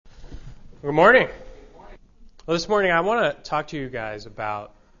Good morning. Well, this morning I want to talk to you guys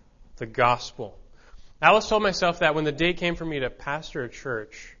about the gospel. I always told myself that when the day came for me to pastor a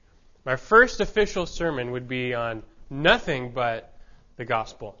church, my first official sermon would be on nothing but the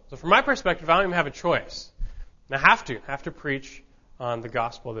gospel. So from my perspective, I don't even have a choice. And I have to preach on the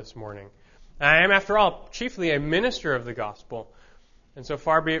gospel this morning. I am, after all, chiefly a minister of the gospel. And so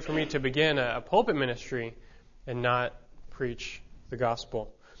far be it for me to begin a pulpit ministry and not preach the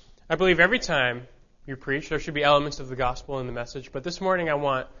gospel. I believe every time you preach, there should be elements of the gospel in the message. But this morning I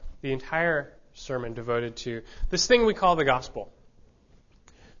want the entire sermon devoted to this thing we call the gospel.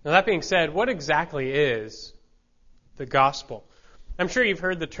 Now that being said, what exactly is the gospel? I'm sure you've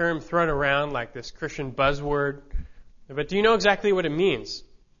heard the term thrown around like this Christian buzzword. But do you know exactly what it means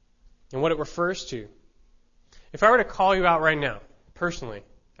and what it refers to? If I were to call you out right now, personally,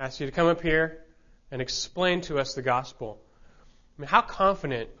 ask you to come up here and explain to us the gospel, I mean, how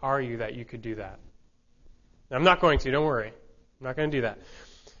confident are you that you could do that? Now, I'm not going to, don't worry. I'm not going to do that.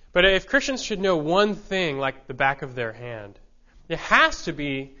 But if Christians should know one thing like the back of their hand, it has to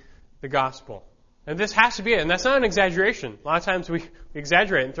be the gospel. And this has to be it. And that's not an exaggeration. A lot of times we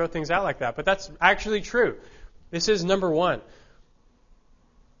exaggerate and throw things out like that. But that's actually true. This is number one.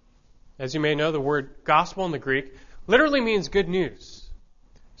 As you may know, the word gospel in the Greek literally means good news.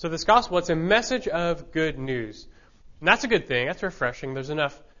 So this gospel, it's a message of good news. And that's a good thing. That's refreshing. There's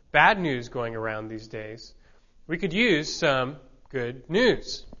enough bad news going around these days. We could use some good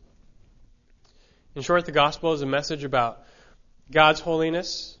news. In short, the gospel is a message about God's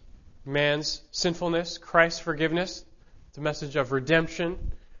holiness, man's sinfulness, Christ's forgiveness. It's a message of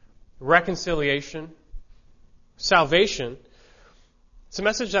redemption, reconciliation, salvation. It's a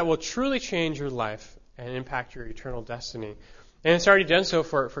message that will truly change your life and impact your eternal destiny. And it's already done so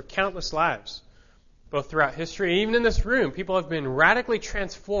for countless lives. Both throughout history, even in this room, people have been radically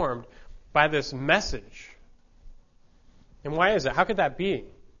transformed by this message. And why is that? How could that be?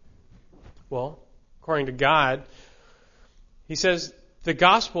 Well, according to God, He says the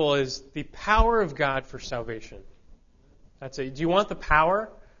gospel is the power of God for salvation. That's it. Do you want the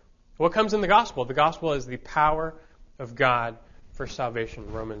power? What comes in the gospel? The gospel is the power of God for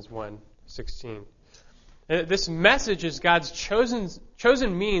salvation, Romans 1:16. This message is God's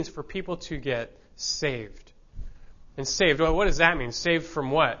chosen means for people to get saved. And saved, well, what does that mean? Saved from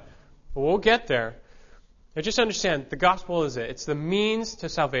what? Well, we'll get there. But just understand, the gospel is it. It's the means to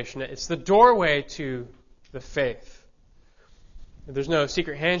salvation. It's the doorway to the faith. There's no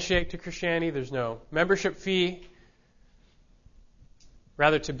secret handshake to Christianity. There's no membership fee.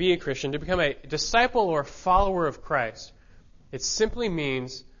 Rather, to be a Christian, to become a disciple or follower of Christ, it simply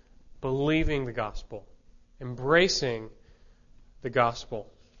means believing the gospel, embracing the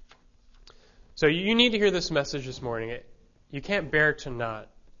gospel. So you need to hear this message this morning. You can't bear to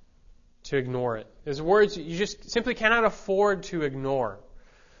ignore it. There's words you just simply cannot afford to ignore.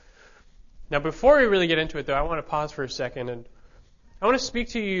 Now, before we really get into it, though, I want to pause for a second, and I want to speak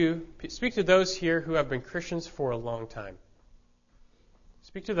to those here who have been Christians for a long time.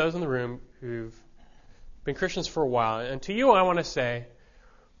 Speak to those in the room who've been Christians for a while. And to you, I want to say,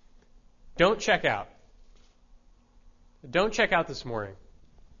 don't check out. Don't check out this morning.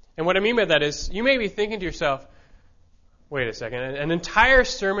 And what I mean by that is, you may be thinking to yourself, wait a second, an entire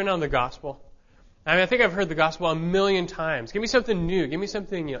sermon on the gospel? I mean, I think I've heard the gospel a million times. Give me something new. Give me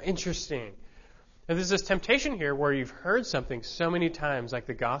something interesting. And there's this temptation here where you've heard something so many times, like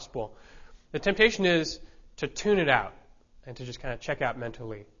the gospel. The temptation is to tune it out and to just kind of check out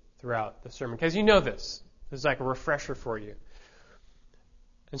mentally throughout the sermon. Because you know this. This is like a refresher for you.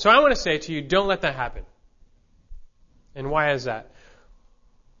 And so I want to say to you, don't let that happen. And why is that?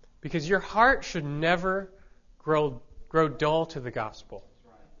 Because your heart should never grow dull to the gospel.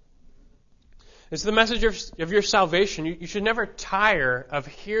 It's the message of your salvation. You should never tire of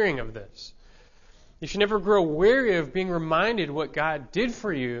hearing of this. You should never grow weary of being reminded what God did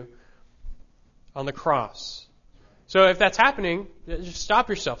for you on the cross. So if that's happening, just stop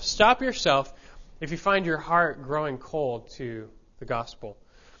yourself. Stop yourself if you find your heart growing cold to the gospel.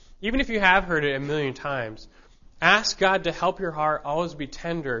 Even if you have heard it a million times, ask God to help your heart always be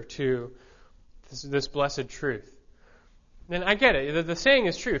tender to this blessed truth. And I get it. The saying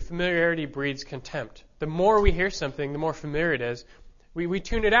is true. Familiarity breeds contempt. The more we hear something, the more familiar it is. We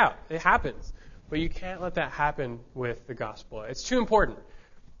tune it out. It happens. But you can't let that happen with the gospel. It's too important.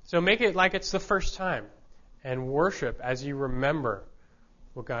 So make it like it's the first time. And worship as you remember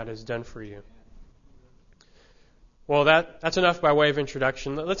what God has done for you. Well, that's enough by way of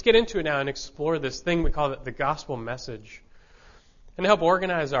introduction. Let's get into it now and explore this thing we call the gospel message. And to help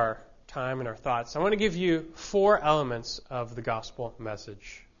organize our time and our thoughts, I want to give you 4 elements of the gospel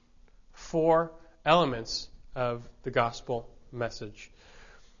message. 4 elements of the gospel message.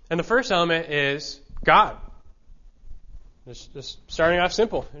 And the first element is God. Just starting off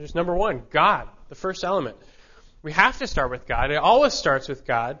simple. Just number 1, God, the first element. We have to start with God. It always starts with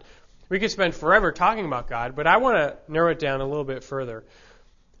God. We could spend forever talking about God, but I want to narrow it down a little bit further.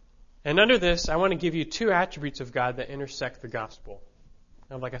 And under this, I want to give you 2 attributes of God that intersect the gospel.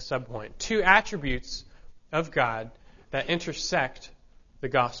 Kind of like a subpoint. 2 attributes of God that intersect the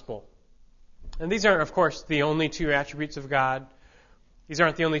gospel. And these aren't, of course, the only 2 attributes of God. These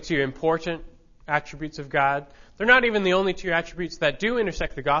aren't the only 2 important attributes of God. They're not even the only 2 attributes that do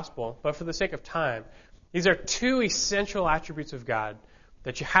intersect the gospel, but for the sake of time, these are 2 essential attributes of God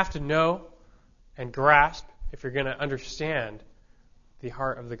that you have to know and grasp if you're going to understand the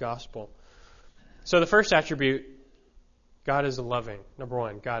heart of the gospel. So the first attribute, God is loving. Number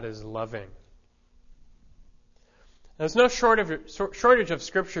 1, God is loving. Now, there's no shortage of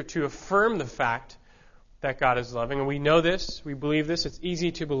Scripture to affirm the fact that God is loving, and we know this, we believe this, it's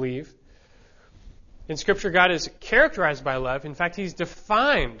easy to believe. In Scripture, God is characterized by love. In fact, He's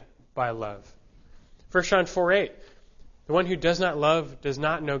defined by love. 1 John 4:8, the one who does not love does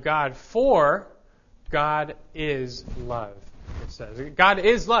not know God, for God is love, it says. God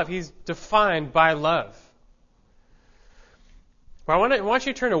is love. He's defined by love. Well, I want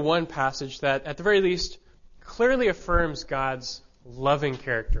you to turn to one passage that, at the very least, clearly affirms God's loving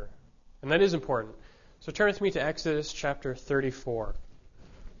character. And that is important. So turn with me to Exodus chapter 34.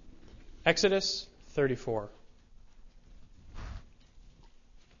 Exodus 34.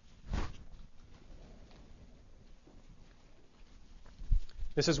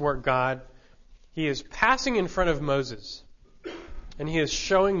 This is where God, He is passing in front of Moses, and He is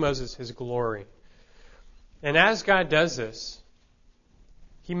showing Moses His glory. And as God does this,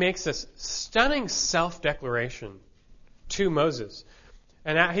 He makes this stunning self-declaration to Moses.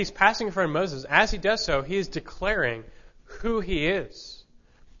 And He's passing in front of Moses. As He does so, He is declaring who He is.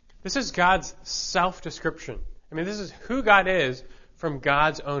 This is God's self-description. I mean, this is who God is from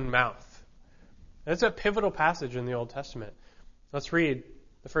God's own mouth. That's a pivotal passage in the Old Testament. Let's read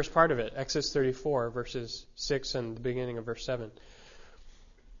the first part of it, Exodus 34, verses 6 and the beginning of verse 7.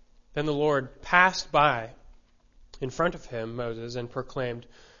 Then the Lord passed by in front of him, Moses, and proclaimed,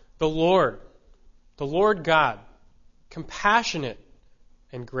 the Lord God, compassionate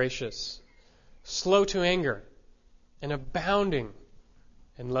and gracious, slow to anger, and abounding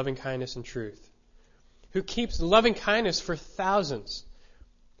in loving kindness and truth, who keeps loving kindness for thousands,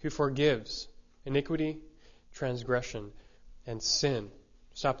 who forgives iniquity, transgression, and sin.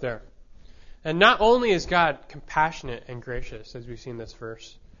 Stop there. And not only is God compassionate and gracious, as we see in this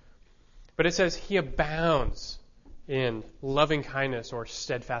verse, but it says He abounds in loving kindness or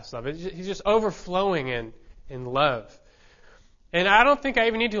steadfast love. He's just overflowing in love. And I don't think I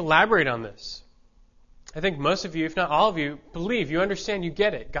even need to elaborate on this. I think most of you, if not all of you, believe, you understand, you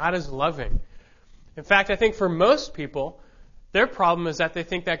get it. God is loving. In fact, I think for most people, their problem is that they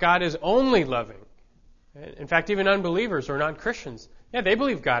think that God is only loving. In fact, even unbelievers or non-Christians, yeah, they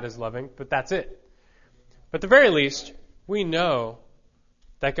believe God is loving, but that's it. But at the very least, we know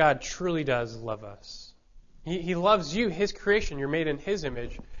that God truly does love us. He loves you, His creation. You're made in His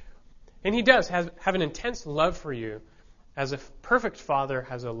image. And He does have an intense love for you, as a perfect father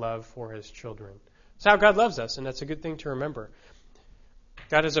has a love for his children. That's how God loves us, and that's a good thing to remember.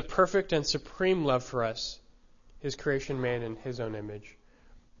 God has a perfect and supreme love for us, His creation made in His own image.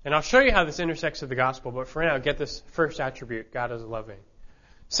 And I'll show you how this intersects with the gospel, but for now, get this first attribute, God is loving.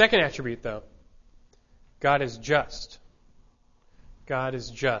 Second attribute, though, God is just. God is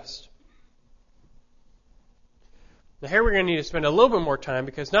just. Now here we're going to need to spend a little bit more time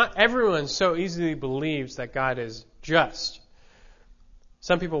because not everyone so easily believes that God is just.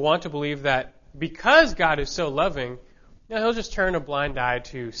 Some people want to believe that because God is so loving, He'll just turn a blind eye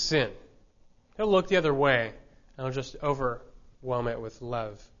to sin. He'll look the other way and He'll just overwhelm it with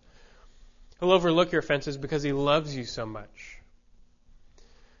love. He'll overlook your offenses because He loves you so much.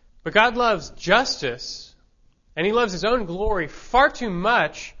 But God loves justice, and He loves His own glory far too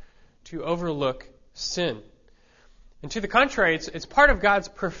much to overlook sin. And to the contrary, it's part of God's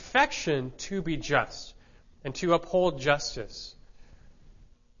perfection to be just and to uphold justice.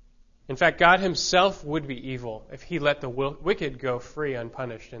 In fact, God Himself would be evil if He let the wicked go free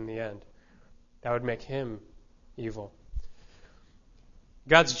unpunished in the end. That would make Him evil.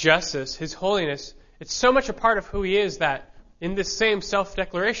 God's justice, His holiness, it's so much a part of who He is that in this same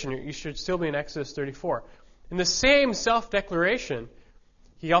self-declaration, you should still be in Exodus 34, in the same self-declaration,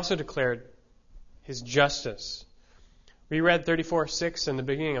 He also declared His justice. We read 34:6 in the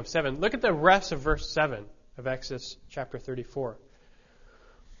beginning of 7. Look at the rest of verse 7 of Exodus chapter 34.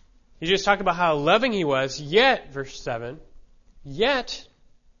 He just talked about how loving he was, yet, verse 7, yet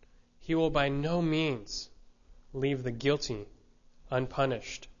he will by no means leave the guilty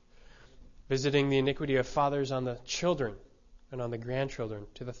unpunished, visiting the iniquity of fathers on the children and on the grandchildren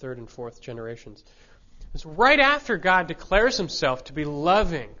to the third and fourth generations. It's right after God declares himself to be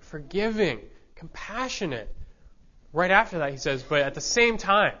loving, forgiving, compassionate. Right after that, he says, but at the same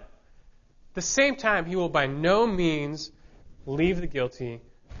time, he will by no means leave the guilty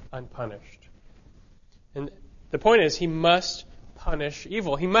unpunished. And the point is, he must punish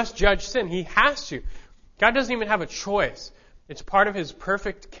evil. He must judge sin. He has to. God doesn't even have a choice. It's part of his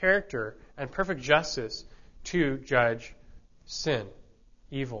perfect character and perfect justice to judge sin,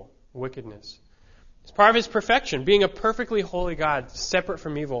 evil, wickedness. It's part of his perfection, being a perfectly holy God, separate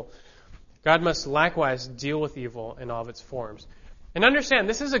from evil. God must likewise deal with evil in all of its forms. And understand,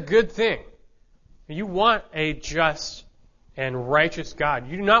 this is a good thing. You want a just and righteous God.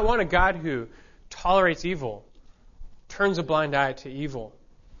 You do not want a God who tolerates evil, turns a blind eye to evil.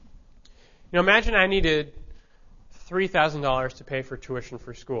 Imagine I needed $3,000 to pay for tuition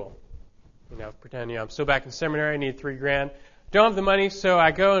for school. Pretend I'm still back in seminary, I need $3,000. Don't have the money, so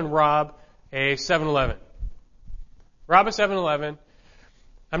I go and rob a 7-Eleven. Rob a 7-Eleven.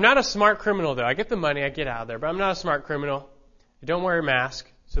 I'm not a smart criminal, though. I get the money, I get out of there, but I'm not a smart criminal. I don't wear a mask,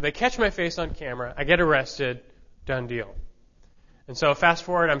 so they catch my face on camera. I get arrested. Done deal. And so fast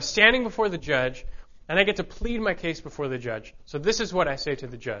forward, I'm standing before the judge, and I get to plead my case before the judge. So this is what I say to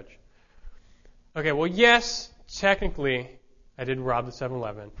the judge. Okay, well, yes, technically, I did rob the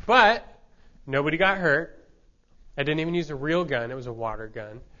 7-Eleven, but nobody got hurt. I didn't even use a real gun. It was a water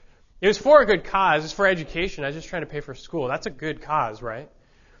gun. It was for a good cause. It's for education. I was just trying to pay for school. That's a good cause, right?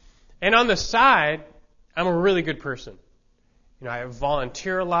 And on the side, I'm a really good person. I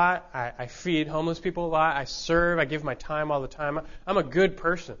volunteer a lot. I feed homeless people a lot. I serve. I give my time all the time. I'm a good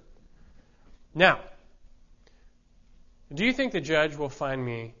person. Now, do you think the judge will find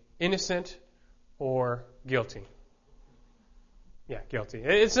me innocent or guilty? Yeah, guilty.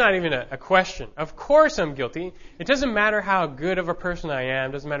 It's not even a question. Of course I'm guilty. It doesn't matter how good of a person I am.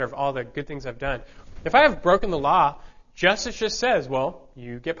 It doesn't matter of all the good things I've done. If I have broken the law, justice just says, well,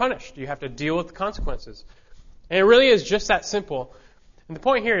 you get punished. You have to deal with the consequences. And it really is just that simple. And the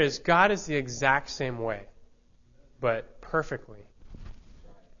point here is God is the exact same way, but perfectly.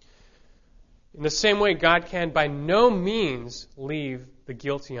 In the same way, God can by no means leave the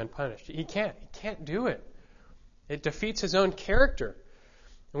guilty unpunished. He can't. He can't do it. It defeats his own character.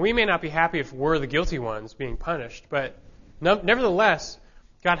 And we may not be happy if we're the guilty ones being punished, but nevertheless,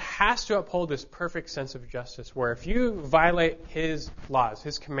 God has to uphold this perfect sense of justice where if you violate his laws,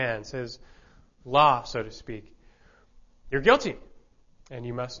 his commands, his law, so to speak, you're guilty, and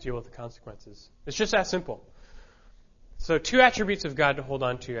you must deal with the consequences. It's just that simple. So 2 attributes of God to hold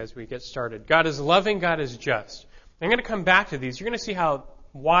on to as we get started. God is loving, God is just. I'm going to come back to these. You're going to see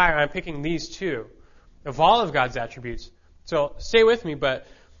why I'm picking these 2 of all of God's attributes. So stay with me, but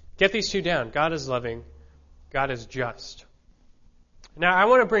get these 2 down. God is loving, God is just. Now, I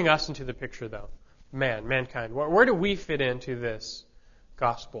want to bring us into the picture, though. Mankind. Where do we fit into this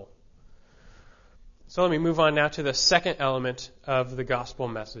gospel? So let me move on now to the second element of the gospel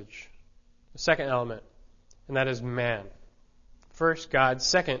message. The second element, and that is man. First, God.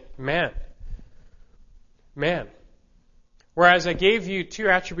 Second, man. Man. Whereas I gave you 2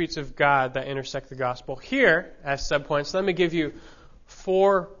 attributes of God that intersect the gospel, here, as subpoints, let me give you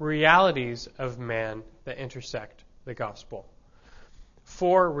 4 realities of man that intersect the gospel.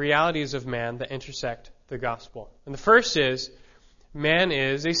 4 realities of man that intersect the gospel. And the first is, man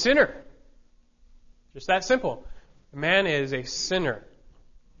is a sinner. Just that simple. Man is a sinner.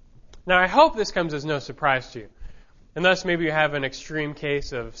 Now, I hope this comes as no surprise to you. Unless maybe you have an extreme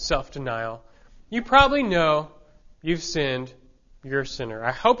case of self-denial. You probably know you've sinned, you're a sinner.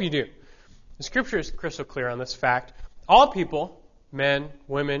 I hope you do. The Scripture is crystal clear on this fact. All people, men,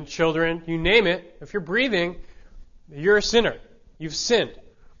 women, children, you name it, if you're breathing, you're a sinner. You've sinned.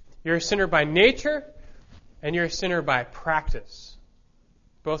 You're a sinner by nature, and you're a sinner by practice.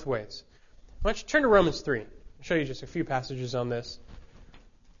 Both ways. Why don't you turn to Romans 3. I'll show you just a few passages on this.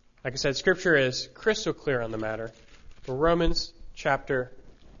 Like I said, Scripture is crystal clear on the matter. For Romans chapter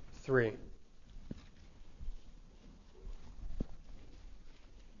 3.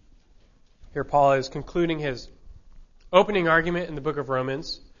 Here Paul is concluding his opening argument in the book of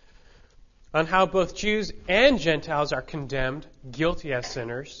Romans on how both Jews and Gentiles are condemned, guilty as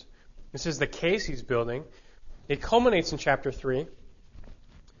sinners. This is the case he's building. It culminates in chapter 3.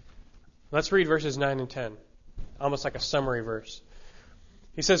 Let's read verses 9 and 10, almost like a summary verse.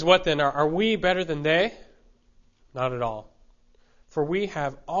 He says, "What then? Are we better than they? Not at all. For we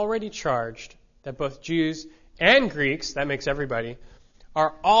have already charged that both Jews and Greeks, that makes everybody,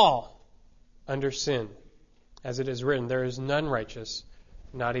 are all under sin. As it is written, there is none righteous,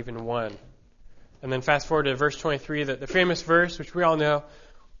 not even one. And then fast forward to verse 23, the famous verse, which we all know,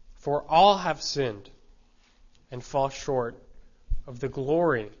 for all have sinned and fall short of the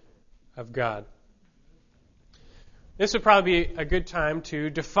glory of God. This would probably be a good time to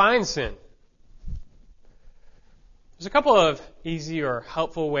define sin. There's a couple of easy or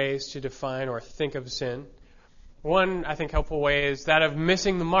helpful ways to define or think of sin. One, I think, helpful way is that of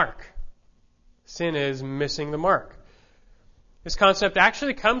missing the mark. Sin is missing the mark. This concept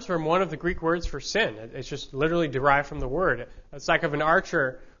actually comes from one of the Greek words for sin. It's just literally derived from the word. It's like of an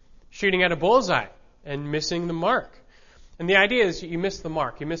archer shooting at a bullseye and missing the mark. And the idea is you miss the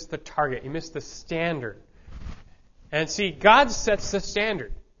mark, you miss the target, you miss the standard. And see, God sets the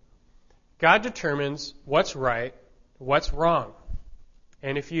standard. God determines what's right, what's wrong.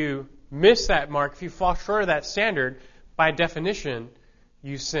 And if you miss that mark, if you fall short of that standard, by definition,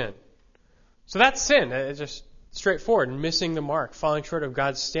 you sin. So that's sin. It's just straightforward, missing the mark, falling short of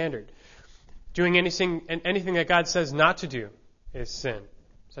God's standard. Doing anything that God says not to do is sin,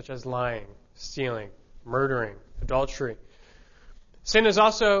 such as lying, stealing, murdering, adultery. Sin is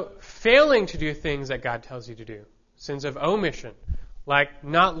also failing to do things that God tells you to do. Sins of omission, like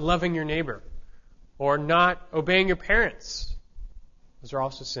not loving your neighbor or not obeying your parents. Those are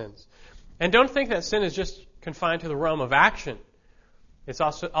also sins. And don't think that sin is just confined to the realm of action. It's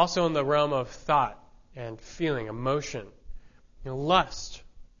also in the realm of thought and feeling, emotion. Lust,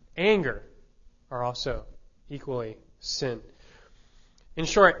 anger are also equally sin. In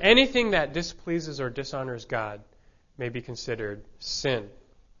short, anything that displeases or dishonors God may be considered sin.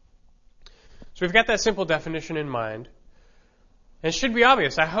 So we've got that simple definition in mind. And it should be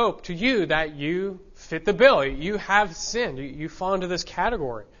obvious, I hope, to you that you fit the bill. You have sinned. You fall into this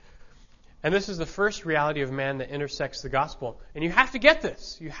category. And this is the first reality of man that intersects the gospel. And you have to get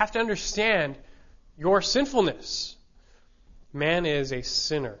this. You have to understand your sinfulness. Man is a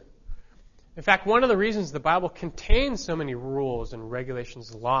sinner. In fact, one of the reasons the Bible contains so many rules and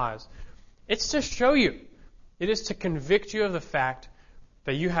regulations and laws, it's to show you. It is to convict you of the fact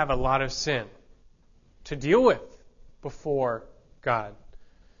that you have a lot of sin to deal with before God.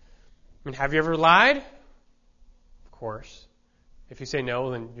 I mean, have you ever lied? Of course. If you say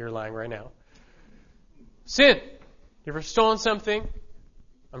no, then you're lying right now. Sin. You ever stolen something?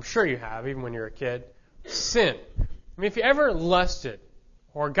 I'm sure you have, even when you're a kid. Sin. I mean, if you ever lusted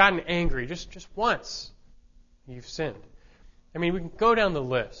or gotten angry just once, you've sinned. I mean, we can go down the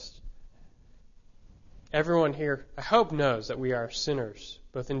list. Everyone here, I hope, knows that we are sinners,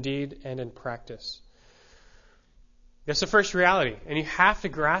 both in deed and in practice. That's the first reality, and you have to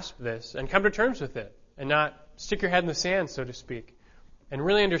grasp this and come to terms with it and not stick your head in the sand, so to speak, and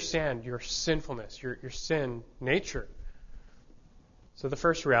really understand your sinfulness, your sin nature. So the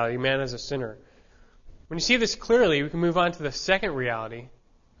first reality, man is a sinner. When you see this clearly, we can move on to the second reality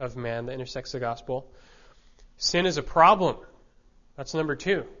of man that intersects the gospel. Sin is a problem. That's number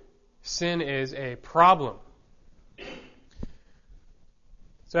 2. Sin is a problem.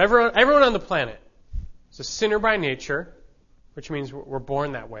 So everyone on the planet is a sinner by nature, which means we're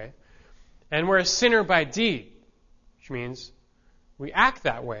born that way. And we're a sinner by deed, which means we act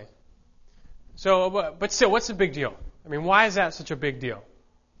that way. So, but still, what's the big deal? I mean, why is that such a big deal?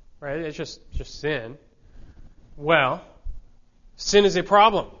 Right? It's just sin. Well, sin is a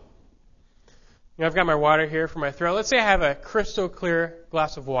problem. I've got my water here for my throat. Let's say I have a crystal clear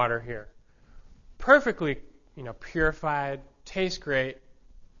glass of water here. Perfectly, purified, tastes great,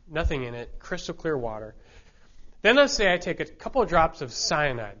 nothing in it, crystal clear water. Then let's say I take a couple of drops of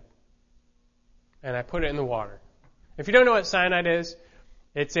cyanide and I put it in the water. If you don't know what cyanide is,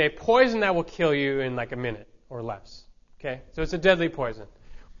 it's a poison that will kill you in like a minute or less. Okay? So it's a deadly poison.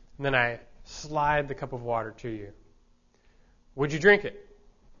 And then I slide the cup of water to you. Would you drink it?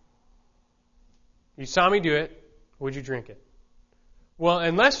 You saw me do it. Would you drink it? Well,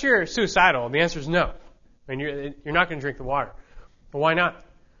 unless you're suicidal, the answer is no. I mean, you're not going to drink the water. But why not?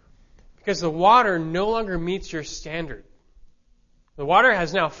 Because the water no longer meets your standard. The water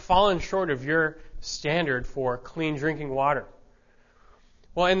has now fallen short of your standard for clean drinking water.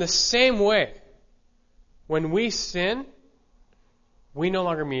 Well, in the same way, when we sin, we no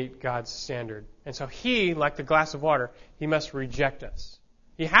longer meet God's standard. And so He, like the glass of water, He must reject us.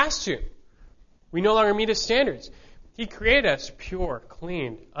 He has to. We no longer meet His standards. He created us pure,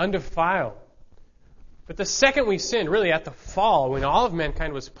 clean, undefiled. But the second we sinned, really at the fall, when all of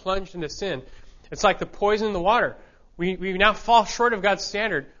mankind was plunged into sin, it's like the poison in the water. We now fall short of God's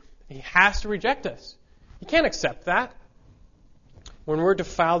standard. He has to reject us. He can't accept that. when we're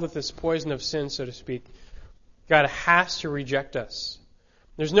defiled with this poison of sin, so to speak, God has to reject us.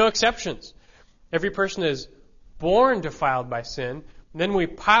 There's no exceptions. Every person is born defiled by sin. Then we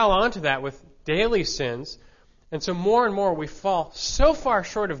pile onto that with daily sins. And so more and more we fall so far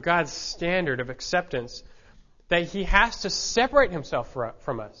short of God's standard of acceptance that he has to separate himself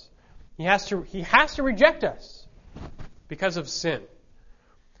from us. He has to reject us because of sin.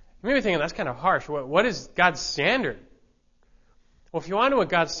 You may be thinking, that's kind of harsh. What is God's standard? Well, if you want to know what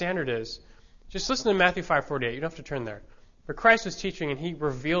God's standard is, just listen to Matthew 5:48. You don't have to turn there. But Christ was teaching and he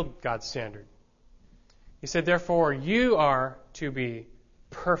revealed God's standard. He said, therefore, you are to be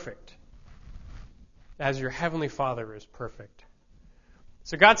perfect, as your heavenly Father is perfect.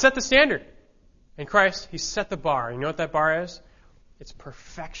 So God set the standard. In Christ, he set the bar. You know what that bar is? It's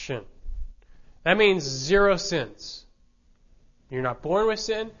perfection. That means 0 sins. You're not born with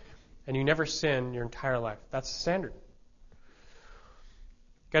sin, and you never sin your entire life. That's the standard.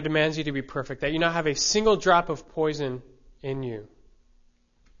 God demands you to be perfect, that you not have a single drop of poison in you.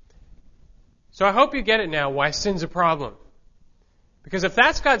 So I hope you get it now why sin's a problem. Because if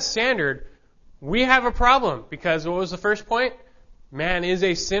that's God's standard, we have a problem. Because what was the first point? Man is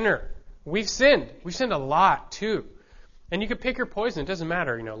a sinner. We've sinned. We've sinned a lot too. And you can pick your poison. It doesn't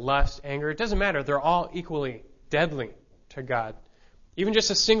matter. Lust, anger. It doesn't matter. They're all equally deadly to God. Even just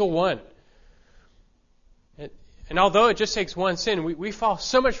a single one. And although it just takes one sin, we fall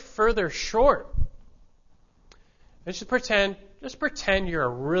so much further short. Just pretend you're a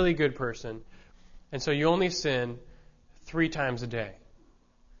really good person. And so you only sin 3 times a day.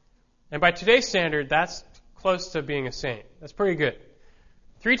 And by today's standard, that's close to being a saint. That's pretty good.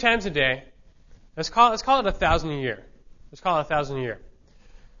 3 times a day. Let's call it 1,000 a year. Let's call it 1,000 a year.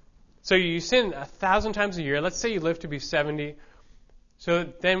 So you sin 1,000 times a year. Let's say you live to be 70. So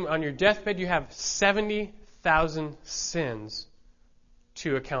then on your deathbed, you have 70,000 sins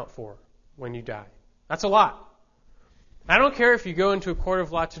to account for when you die. That's a lot. I don't care if you go into a court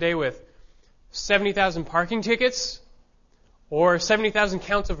of law today with 70,000 parking tickets or 70,000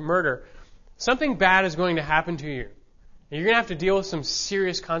 counts of murder. Something bad is going to happen to you. And you're going to have to deal with some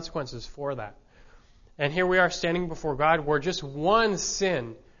serious consequences for that. And here we are standing before God where just one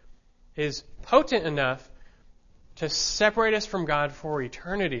sin is potent enough to separate us from God for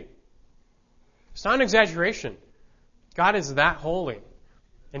eternity. It's not an exaggeration. God is that holy.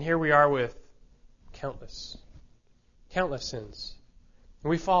 And here we are with countless sins. And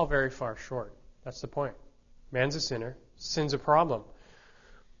we fall very far short. That's the point. Man's a sinner. Sin's a problem.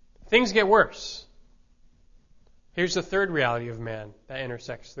 Things get worse. Here's the third reality of man that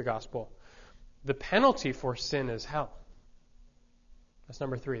intersects the gospel. The penalty for sin is hell. That's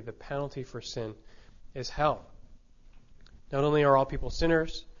number 3. The penalty for sin is hell. Not only are all people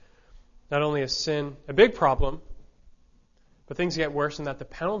sinners, not only is sin a big problem, but things get worse in that the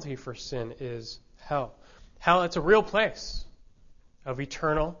penalty for sin is hell. Hell, it's a real place of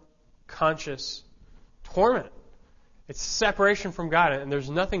eternal, conscious torment. It's separation from God, and there's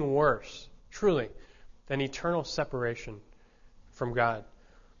nothing worse, truly, than eternal separation from God.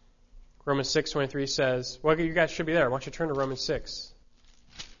 Romans 6:23 says, well, you guys should be there. Why don't you turn to Romans 6?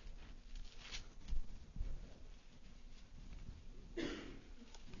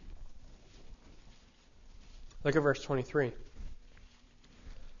 Look at verse 23.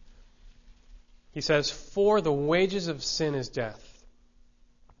 He says, for the wages of sin is death,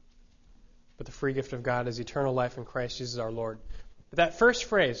 but the free gift of God is eternal life in Christ Jesus our Lord. But that first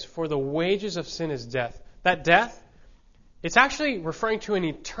phrase, for the wages of sin is death, that death, it's actually referring to an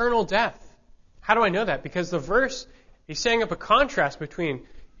eternal death. How do I know that? Because the verse, he's setting up a contrast between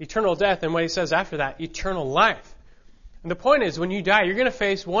eternal death and what he says after that, eternal life. And the point is, when you die, you're going to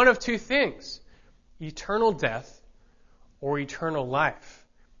face one of 2 things. Eternal death or eternal life.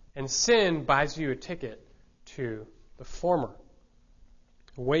 And sin buys you a ticket to the former.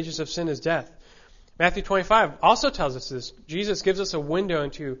 The wages of sin is death. Matthew 25 also tells us this. Jesus gives us a window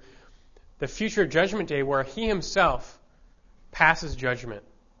into the future judgment day where he himself passes judgment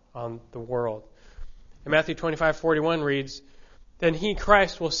on the world. And Matthew 25:41 reads, then he,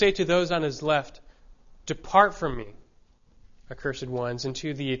 Christ, will say to those on his left, depart from me, accursed ones,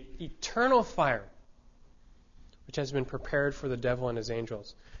 into the eternal fire, which has been prepared for the devil and his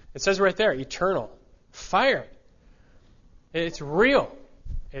angels. It says right there, eternal fire. It's real.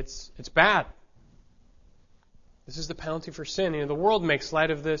 It's bad. This is the penalty for sin. The world makes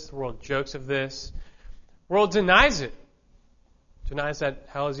light of this. The world jokes of this. The world denies it. Denies that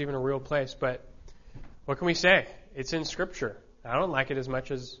hell is even a real place. But what can we say? It's in Scripture. I don't like it as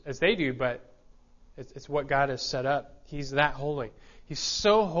much as they do, but it's what God has set up. He's that holy. He's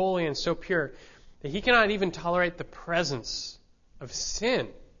so holy and so pure that he cannot even tolerate the presence of sin.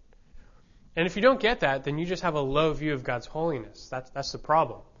 And if you don't get that, then you just have a low view of God's holiness. That's the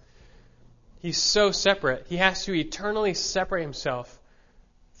problem. He's so separate. He has to eternally separate himself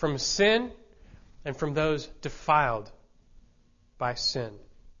from sin and from those defiled by sin,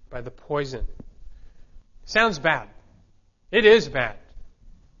 by the poison. Sounds bad. It is bad.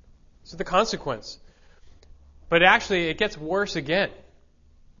 It's the consequence. But actually, it gets worse again.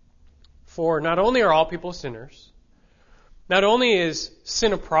 For not only are all people sinners, not only is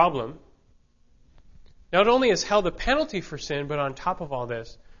sin a problem, not only is hell the penalty for sin, but on top of all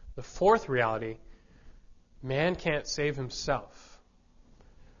this, the fourth reality, man can't save himself.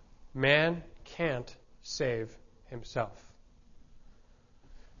 Man can't save himself.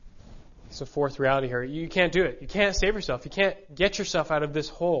 It's the fourth reality here. You can't do it. You can't save yourself. You can't get yourself out of this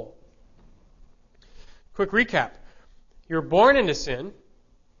hole. Quick recap. You're born into sin.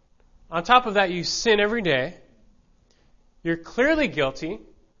 On top of that, you sin every day. You're clearly guilty.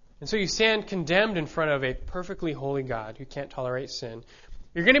 And so you stand condemned in front of a perfectly holy God who can't tolerate sin.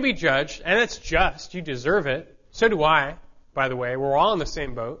 You're going to be judged, and it's just. You deserve it. So do I, by the way. We're all in the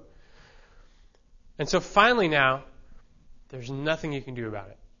same boat. And so finally now, there's nothing you can do about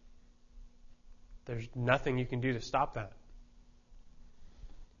it. There's nothing you can do to stop that.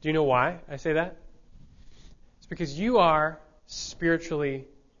 Do you know why I say that? It's because you are spiritually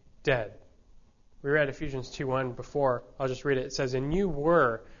dead. We read Ephesians 2:1 before. I'll just read it. It says, "And you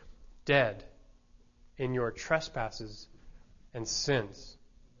were dead in your trespasses and sins."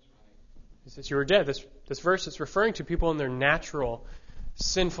 It says you were dead. This verse is referring to people in their natural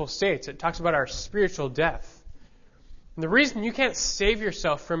sinful states. It talks about our spiritual death. And the reason you can't save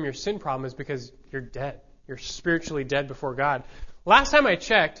yourself from your sin problem is because you're dead. You're spiritually dead before God. Last time I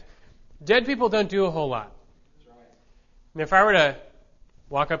checked, dead people don't do a whole lot. And if I were to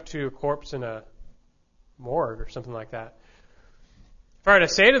walk up to a corpse in a morgue or something like that, if I were to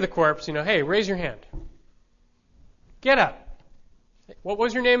say to the corpse, hey, raise your hand. Get up. What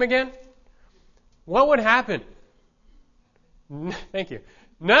was your name again? What would happen? Thank you.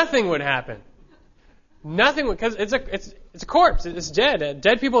 Nothing would happen. Nothing would, because it's a corpse. It's dead.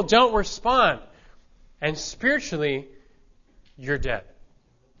 Dead people don't respond. And spiritually, you're dead.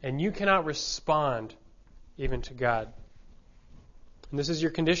 And you cannot respond even to God. And this is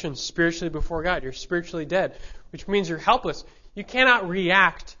your condition spiritually before God. You're spiritually dead, which means you're helpless. You cannot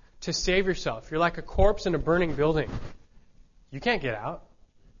react to save yourself. You're like a corpse in a burning building. You can't get out.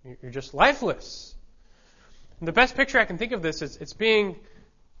 You're just lifeless. And the best picture I can think of this is it's being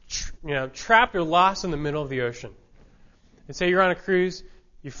trapped or lost in the middle of the ocean. And say you're on a cruise,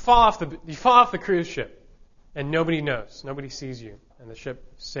 you fall off the cruise ship, and nobody knows, nobody sees you, and the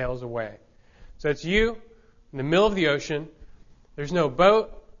ship sails away. So it's you in the middle of the ocean. There's no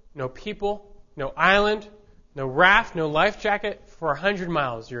boat, no people, no island, no raft, no life jacket for 100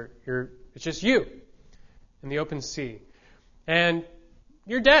 miles. It's just you in the open sea. And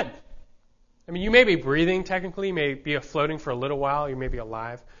you're dead. I mean, you may be breathing technically, you may be floating for a little while, you may be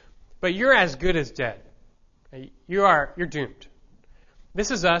alive, but you're as good as dead. You're doomed.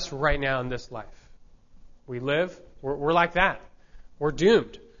 This is us right now in this life. We live, we're like that. We're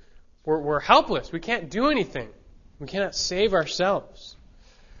doomed. We're helpless. We can't do anything. We cannot save ourselves.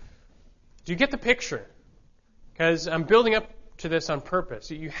 Do you get the picture? Because I'm building up to this on purpose.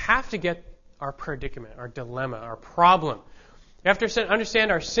 You have to get our predicament, our dilemma, our problem. You have to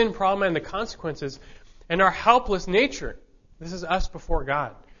understand our sin problem and the consequences and our helpless nature. This is us before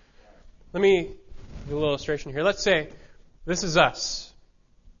God. Let me do a little illustration here. Let's say this is us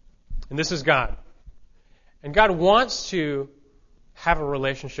and this is God. And God wants to have a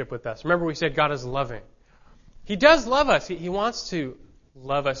relationship with us. Remember we said God is loving. He does love us. He wants to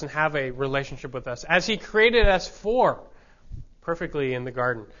love us and have a relationship with us as He created us for perfectly in the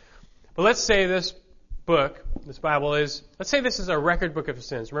garden. But let's say this book, this Bible let's say this is a record book of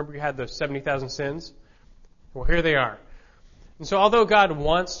sins. Remember we had those 70,000 sins? Well, here they are. And so although God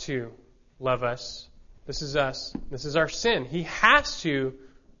wants to love us, this is us, this is our sin, He has to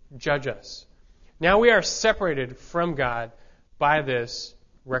judge us. Now we are separated from God by this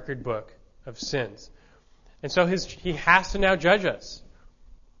record book of sins. And so He has to now judge us.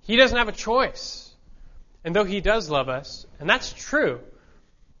 He doesn't have a choice. And though He does love us, and that's true,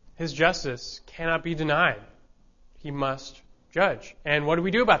 His justice cannot be denied. He must judge. And what do we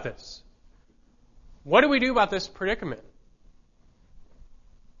do about this? What do we do about this predicament?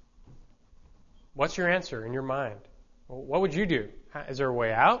 What's your answer in your mind? What would you do? Is there a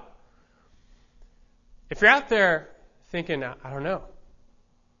way out? If you're out there thinking, I don't know,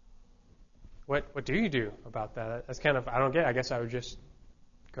 what do you do about that? That's kind of, I don't get it. I guess I would just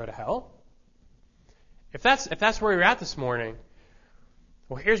go to hell. If that's where you're at this morning,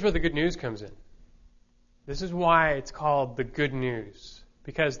 Well, here's where the good news comes in. This is why it's called the good news,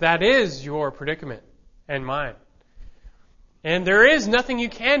 because that is your predicament and mine. And there is nothing you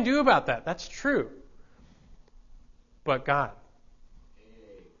can do about that. That's true. But God.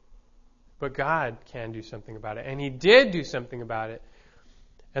 But God can do something about it. And He did do something about it.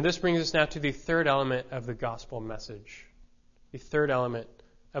 And this brings us now to the third element of the gospel message. The third element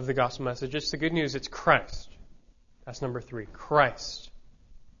of the gospel message. It's the good news. It's Christ. That's number 3. Christ.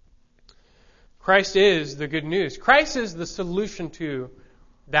 Christ is the good news. Christ is the solution to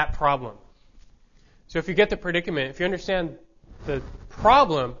that problem. So if you get the predicament, if you understand the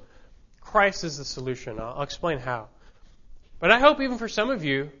problem, Christ is the solution. I'll explain how. But I hope even for some of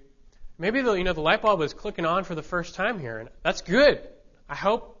you, maybe the light bulb is clicking on for the first time here, and that's good. I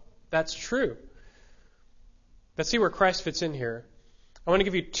hope that's true. Let's see where Christ fits in here. I want to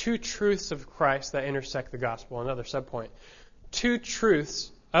give you 2 truths of Christ that intersect the gospel. Another subpoint. 2 truths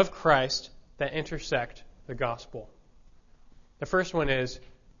of Christ that intersect the gospel. The first one is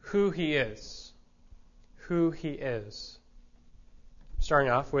who He is. Who He is.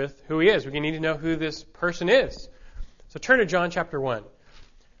 Starting off with who He is. We need to know who this person is. So turn to John chapter 1.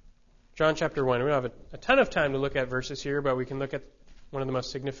 John chapter 1. We don't have a ton of time to look at verses here, but we can look at one of the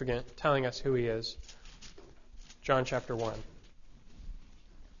most significant, telling us who He is. John chapter 1.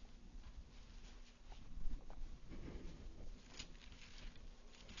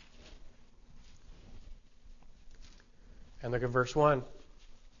 And look at verse 1.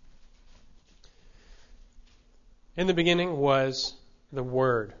 In the beginning was the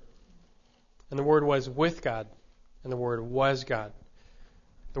Word, and the Word was with God, and the Word was God.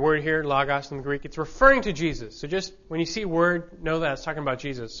 The word here, logos in the Greek, it's referring to Jesus. So just when you see word, know that it's talking about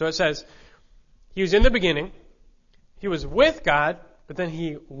Jesus. So it says, He was in the beginning, He was with God, but then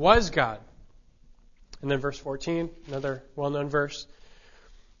He was God. And then verse 14, another well-known verse.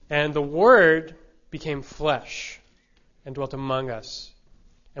 And the Word became flesh and dwelt among us.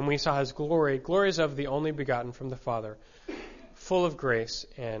 And we saw His glory, glories of the only begotten from the Father, full of grace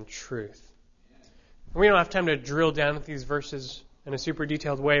and truth. And we don't have time to drill down at these verses in a super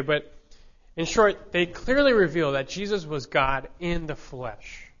detailed way, but in short, they clearly reveal that Jesus was God in the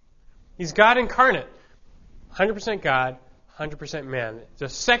flesh. He's God incarnate, 100% God, 100% man. The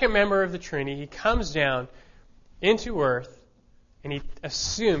second member of the Trinity. He comes down into earth, and He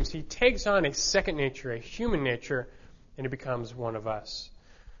takes on a second nature, a human nature, and He becomes one of us.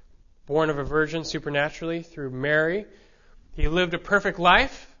 Born of a virgin supernaturally through Mary, He lived a perfect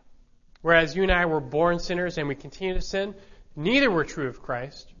life, whereas you and I were born sinners and we continue to sin. Neither were true of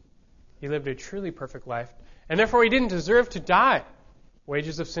Christ. He lived a truly perfect life, and therefore He didn't deserve to die.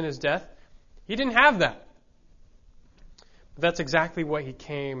 Wages of sin is death. He didn't have that. But that's exactly what He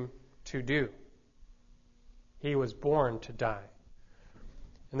came to do. He was born to die.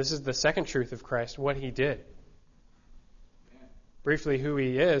 And this is the second truth of Christ, what He did. Briefly, who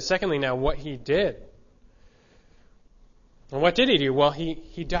He is. Secondly, now, what He did. And what did He do? Well,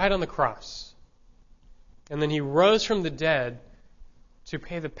 He died on the cross. And then He rose from the dead to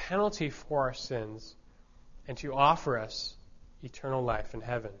pay the penalty for our sins and to offer us eternal life in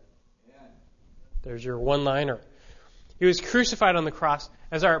heaven. There's your one-liner. He was crucified on the cross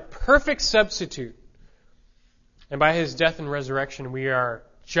as our perfect substitute. And by His death and resurrection, we are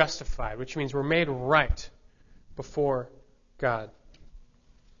justified, which means we're made right before God.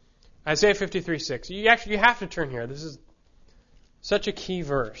 Isaiah 53:6. You have to turn here. This is such a key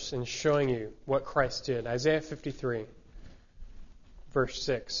verse in showing you what Christ did. Isaiah 53, verse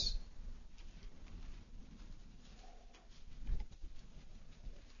 6.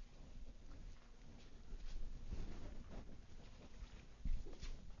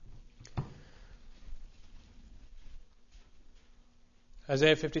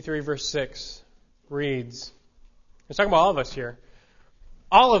 Isaiah 53, verse 6 reads, it's talking about all of us here.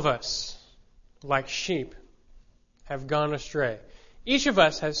 All of us, like sheep, have gone astray. Each of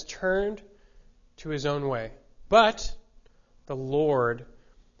us has turned to his own way, but the Lord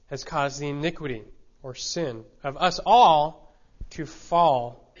has caused the iniquity or sin of us all to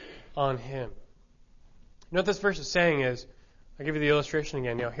fall on Him. You know what this verse is saying is, I'll give you the illustration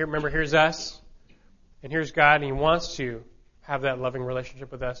again. Remember, here's us, and here's God, and He wants to have that loving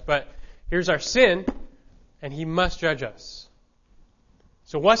relationship with us. But here's our sin, and He must judge us.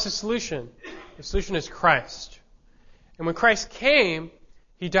 So what's the solution? The solution is Christ. And when Christ came,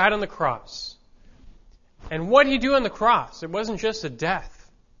 He died on the cross. And what did He do on the cross? It wasn't just a death.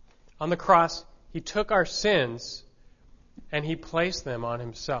 On the cross, He took our sins and He placed them on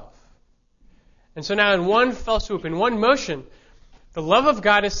Himself. And so now in one fell swoop, in one motion, The love of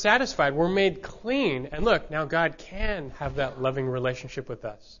God is satisfied. We're made clean. And look, now God can have that loving relationship with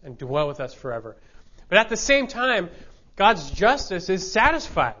us and dwell with us forever. But at the same time, God's justice is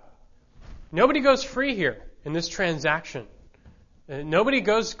satisfied. Nobody goes free here in this transaction. Nobody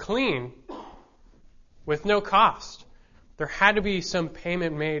goes clean with no cost. There had to be some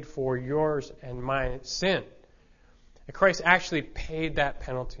payment made for yours and my sin. And Christ actually paid that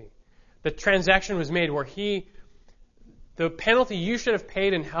penalty. The transaction was made where the penalty you should have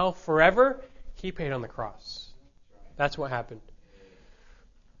paid in hell forever, he paid on the cross. That's what happened.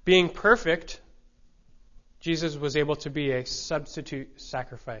 Being perfect, Jesus was able to be a substitute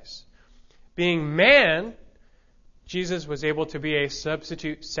sacrifice. Being man, Jesus was able to be a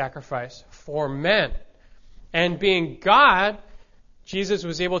substitute sacrifice for men. And being God, Jesus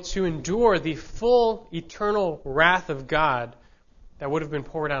was able to endure the full eternal wrath of God that would have been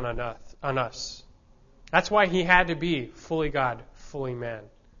poured out on us. That's why he had to be fully God, fully man,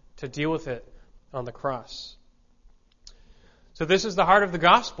 to deal with it on the cross. So this is the heart of the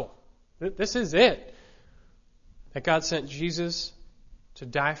gospel. This is it. That God sent Jesus to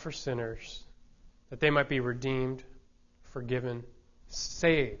die for sinners, that they might be redeemed, forgiven,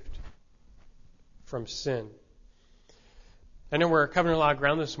 saved from sin. I know we're covering a lot of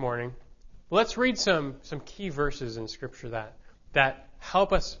ground this morning. Let's read some key verses in Scripture that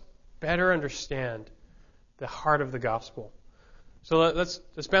help us better understand the heart of the gospel. So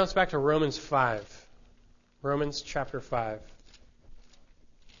let's bounce back to Romans 5. Romans chapter 5.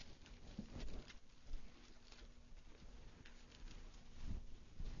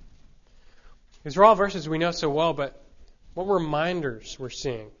 These are all verses we know so well, but what reminders we're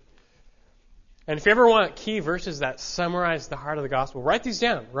seeing. And if you ever want key verses that summarize the heart of the gospel, write these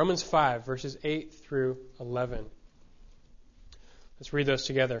down. Romans 5, verses 8 through 11. Let's read those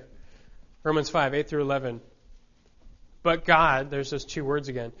together. Romans 5, 8 through 11. But God, there's those two words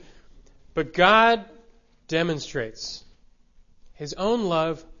again. But God demonstrates his own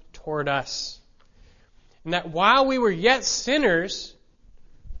love toward us. And that while we were yet sinners,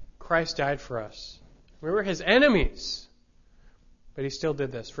 Christ died for us. We were his enemies. But he still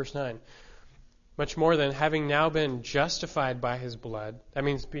did this. Verse 9. Much more than having now been justified by his blood. That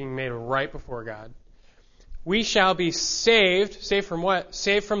means being made right before God. We shall be saved. Saved from what?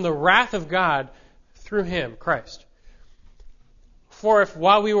 Saved from the wrath of God through him, Christ. For if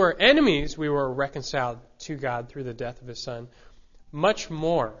while we were enemies, we were reconciled to God through the death of his Son, much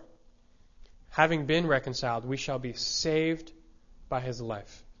more, having been reconciled, we shall be saved by his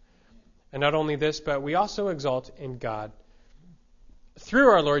life. And not only this, but we also exalt in God through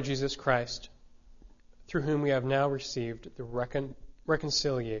our Lord Jesus Christ, through whom we have now received the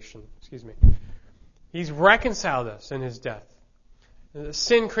reconciliation. He's reconciled us in his death.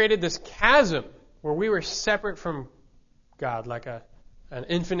 Sin created this chasm where we were separate from God like an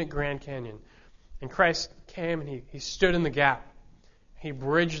infinite Grand Canyon. And Christ came and he stood in the gap. He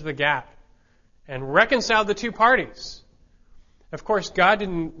bridged the gap and reconciled the two parties. Of course, God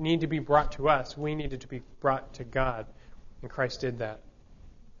didn't need to be brought to us. We needed to be brought to God. And Christ did that.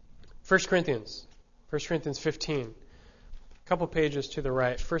 1 Corinthians 15. A couple pages to the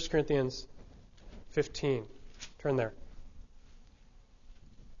right. 1 Corinthians 15. Turn there.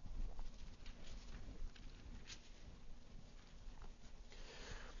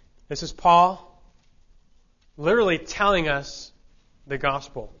 This is Paul literally telling us the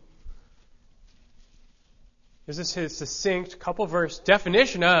gospel. This is his succinct couple-verse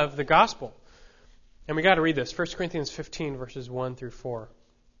definition of the gospel. And we got to read this. 1 Corinthians 15, verses 1 through 4.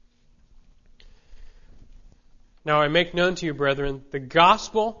 Now I make known to you, brethren, the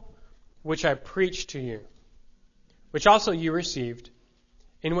gospel which I preached to you, which also you received,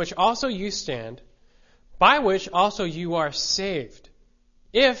 in which also you stand, by which also you are saved,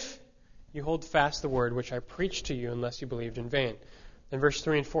 if you hold fast the word which I preached to you, unless you believed in vain. Then verse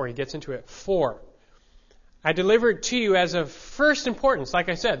 3 and 4, he gets into it. 4, I delivered to you as of first importance. Like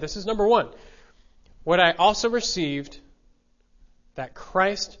I said, this is number 1. What I also received, that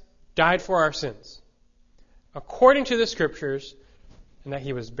Christ died for our sins, according to the Scriptures, and that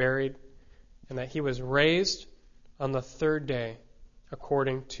he was buried, and that he was raised on the third day,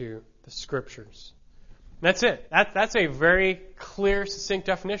 according to the Scriptures. And that's it. That's a very clear, succinct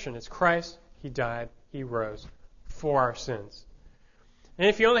definition. It's Christ, he died, he rose for our sins. And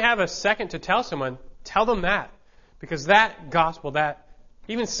if you only have a second to tell someone, tell them that. Because that gospel, that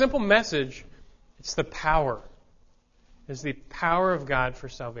even simple message, it's the power. It's the power of God for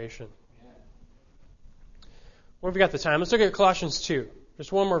salvation. What have we got the time? Let's look at Colossians 2.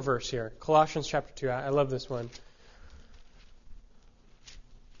 Just one more verse here. Colossians chapter 2. I love this one.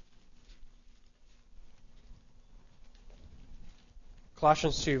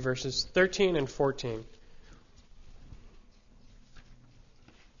 Colossians 2, verses 13 and 14.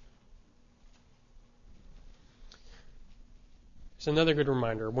 It's another good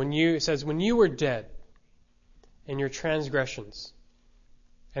reminder. It says, when you were dead in your transgressions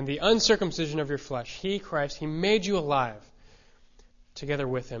and the uncircumcision of your flesh, He, Christ, He made you alive together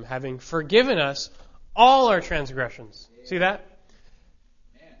with Him, having forgiven us all our transgressions. See that?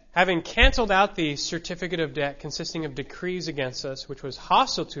 Having canceled out the certificate of debt consisting of decrees against us, which was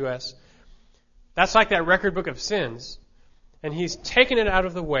hostile to us. That's like that record book of sins. And He's taken it out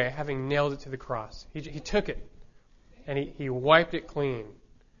of the way, having nailed it to the cross. He took it. And he wiped it clean.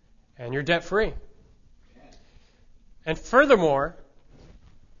 And you're debt-free. And furthermore,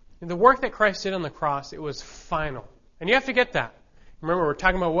 the work that Christ did on the cross, it was final. And you have to get that. Remember, we're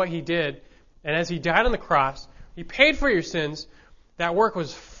talking about what He did. And as He died on the cross, He paid for your sins. That work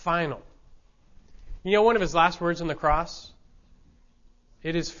was final. You know one of His last words on the cross?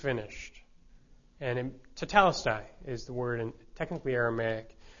 It is finished. And tetelestai is the word in technically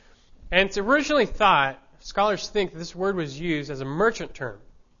Aramaic. And it's originally thought, scholars think that this word was used as a merchant term.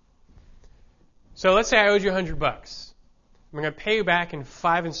 So let's say I owed you $100. I'm going to pay you back in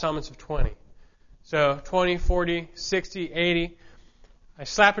 5 installments of 20. So 20, 40, 60, 80. I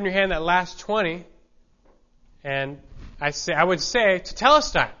slap in your hand that last 20, and I would say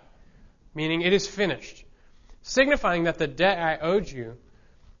tetelestai, meaning it is finished, signifying that the debt I owed you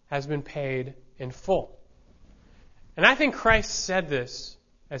has been paid in full. And I think Christ said this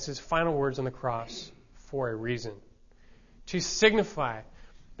as His final words on the cross for a reason. To signify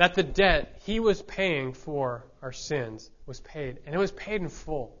that the debt He was paying for our sins was paid. And it was paid in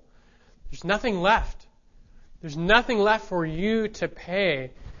full. There's nothing left. There's nothing left for you to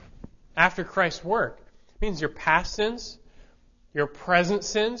pay after Christ's work. It means your past sins, your present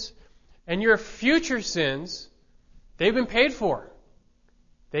sins, and your future sins, they've been paid for.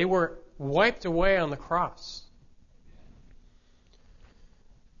 They were wiped away on the cross.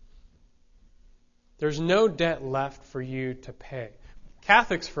 There's no debt left for you to pay.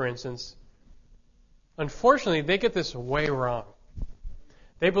 Catholics, for instance, unfortunately, they get this way wrong.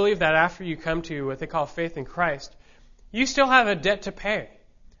 They believe that after you come to what they call faith in Christ, you still have a debt to pay.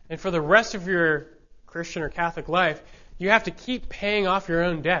 And for the rest of your Christian or Catholic life, you have to keep paying off your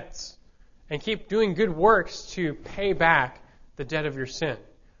own debts and keep doing good works to pay back the debt of your sin.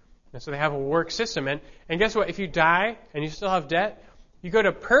 And so they have a work system. And guess what? If you die and you still have debt, you go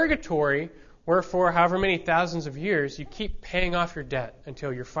to purgatory, where for however many thousands of years, you keep paying off your debt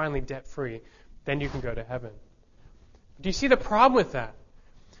until you're finally debt-free. Then you can go to heaven. Do you see the problem with that?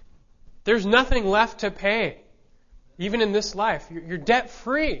 There's nothing left to pay, even in this life. You're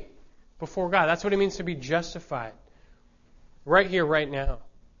debt-free before God. That's what it means to be justified. Right here, right now.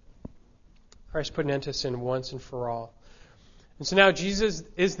 Christ put an end to sin once and for all. And so now Jesus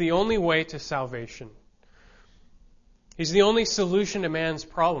is the only way to salvation. He's the only solution to man's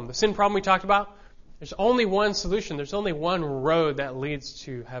problem. The sin problem we talked about, there's only one solution. There's only one road that leads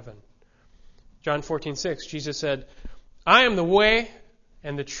to heaven. John 14:6, Jesus said, I am the way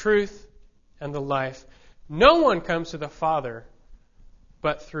and the truth and the life. No one comes to the Father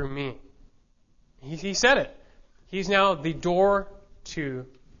but through me. He said it. He's now the door to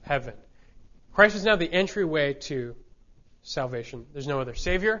heaven. Christ is now the entryway to salvation. There's no other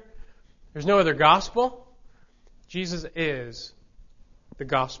Savior. There's no other gospel. Jesus is the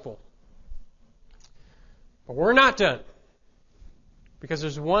gospel. But we're not done. Because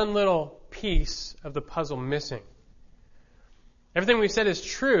there's one little piece of the puzzle missing. Everything we've said is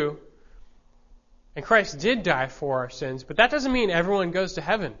true. And Christ did die for our sins. But that doesn't mean everyone goes to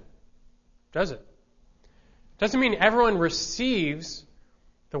heaven. Does it? It doesn't mean everyone receives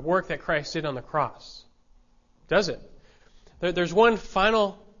the work that Christ did on the cross. Does it? There's one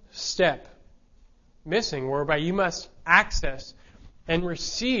final step missing whereby you must access and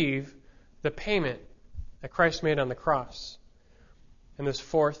receive the payment that Christ made on the cross. And this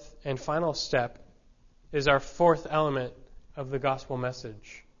fourth and final step is our fourth element of the gospel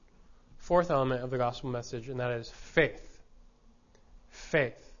message. Fourth element of the gospel message, and that is faith.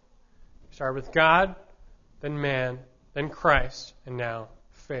 Faith. Start with God, then man, then Christ, and now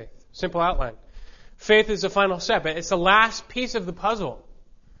faith. Simple outline. Faith is the final step. It's the last piece of the puzzle.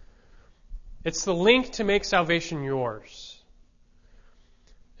 It's the link to make salvation yours.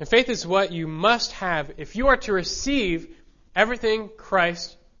 And faith is what you must have if you are to receive everything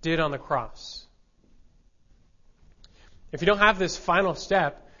Christ did on the cross. If you don't have this final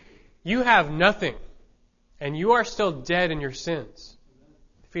step, you have nothing. And you are still dead in your sins.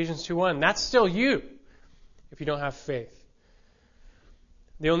 Ephesians 2:1, that's still you if you don't have faith.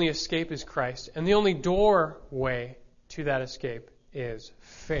 The only escape is Christ. And the only doorway to that escape is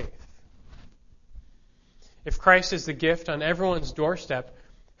faith. If Christ is the gift on everyone's doorstep,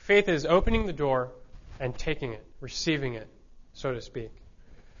 faith is opening the door and taking it, receiving it, so to speak.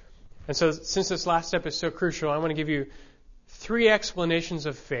 And so since this last step is so crucial, I want to give you 3 explanations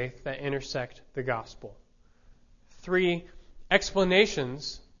of faith that intersect the gospel. 3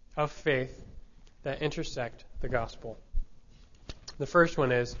 explanations of faith that intersect the gospel. The first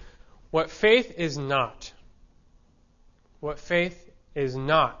one is what faith is not. What faith is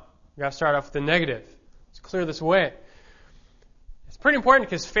not. We've got to start off with the negative. Let's clear this away. It's pretty important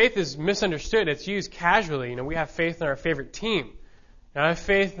because faith is misunderstood. It's used casually. We have faith in our favorite team. I have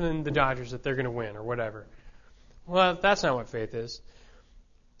faith in the Dodgers that they're going to win or whatever. Well, that's not what faith is.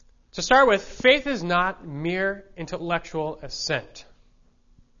 To start with, faith is not mere intellectual assent.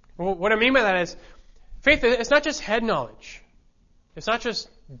 What I mean by that is, faith, it's not just head knowledge. It's not just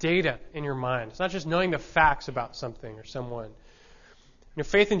data in your mind. It's not just knowing the facts about something or someone.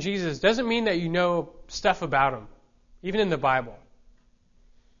 Faith in Jesus doesn't mean that you know stuff about him, even in the Bible.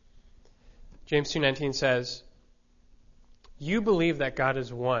 James 2:19 says, "You believe that God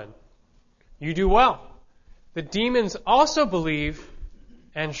is one. You do well. The demons also believe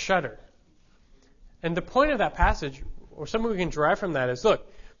and shudder." And the point of that passage, or something we can derive from that, is, look,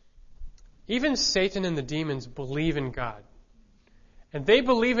 even Satan and the demons believe in God. And they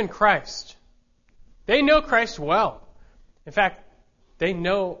believe in Christ. They know Christ well. In fact, they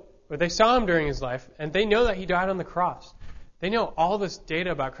know, or they saw him during his life, and they know that he died on the cross. They know all this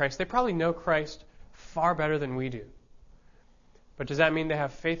data about Christ. They probably know Christ far better than we do. But does that mean they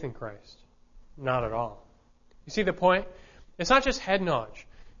have faith in Christ? Not at all. You see the point? It's not just head knowledge.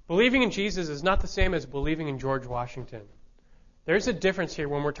 Believing in Jesus is not the same as believing in George Washington. There's a difference here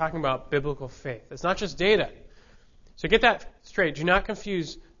when we're talking about biblical faith. It's not just data. So get that straight. Do not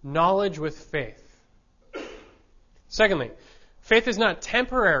confuse knowledge with faith. Secondly, faith is not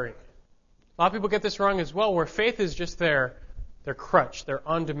temporary. A lot of people get this wrong as well, where faith is just their crutch, their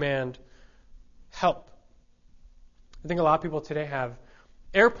on-demand help. I think a lot of people today have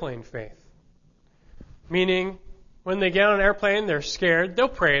airplane faith. Meaning, when they get on an airplane, they're scared. They'll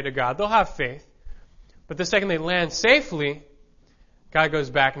pray to God. They'll have faith. But the second they land safely, God goes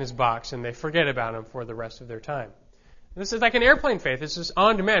back in his box and they forget about him for the rest of their time. This is like an airplane faith. It's just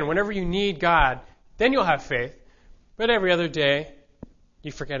on demand. Whenever you need God, then you'll have faith. But every other day,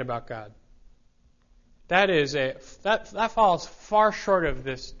 you forget about God. That falls far short of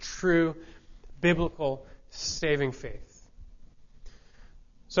this true biblical saving faith.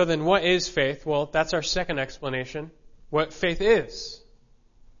 So then what is faith? Well, that's our second explanation. What faith is.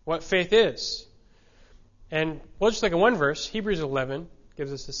 What faith is. And we'll just look at one verse. Hebrews 11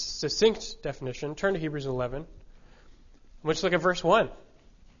 gives us a succinct definition. Turn to Hebrews 11. We'll just look at verse 1.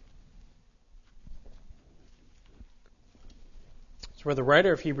 It's where the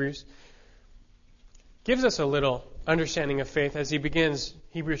writer of Hebrews gives us a little understanding of faith as he begins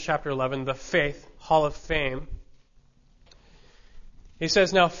Hebrews chapter 11, the faith hall of fame. He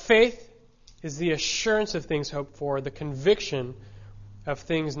says, "Now faith is the assurance of things hoped for, the conviction of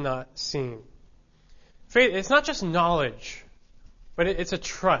things not seen." Faith, it's not just knowledge, but it's a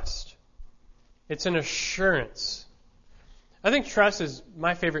trust. It's an assurance. I think trust is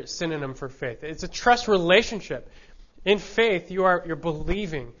my favorite synonym for faith. It's a trust relationship. In faith, you're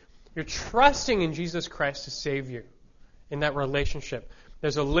believing. You're trusting in Jesus Christ to save you in that relationship.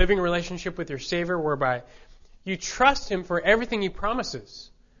 There's a living relationship with your Savior whereby you trust him for everything he promises.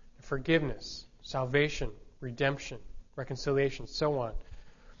 Forgiveness, salvation, redemption, reconciliation, so on.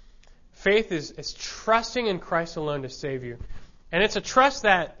 Faith is trusting in Christ alone to save you. And it's a trust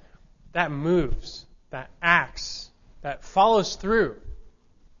that moves, that acts, that follows through.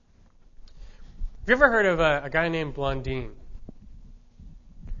 Have you ever heard of a guy named Blondin?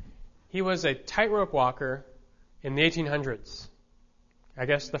 He was a tightrope walker in the 1800s. I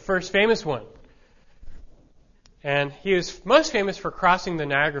guess the first famous one. And he was most famous for crossing the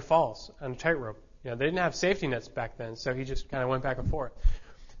Niagara Falls on a tightrope. They didn't have safety nets back then, so he just kind of went back and forth.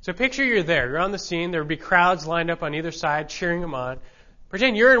 So picture you're there. You're on the scene. There would be crowds lined up on either side cheering him on.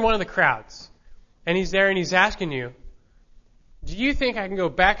 Pretend you're in one of the crowds. And he's there and he's asking you, "Do you think I can go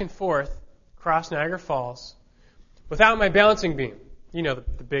back and forth across Niagara Falls without my balancing beam?"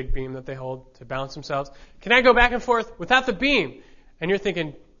 The big beam that they hold to balance themselves. "Can I go back and forth without the beam?" And you're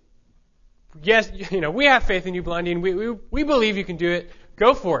thinking, "Yes, we have faith in you, Blondin. We believe you can do it.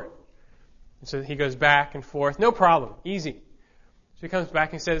 Go for it." And so he goes back and forth. No problem. Easy. So he comes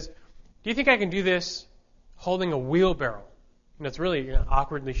back and says, "Do you think I can do this holding a wheelbarrow?" It's really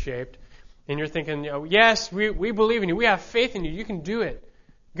awkwardly shaped. And you're thinking, "Yes, we believe in you. We have faith in you. You can do it.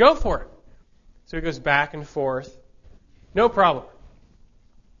 Go for it." So he goes back and forth. No problem.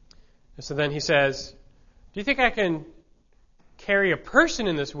 So then he says, do you think I can carry a person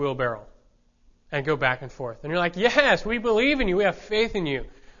in this wheelbarrow and go back and forth? And you're like, yes, we believe in you. We have faith in you.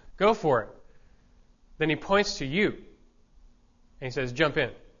 Go for it. Then he points to you. And he says, jump in.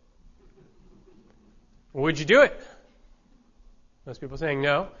 Would you do it? Most people saying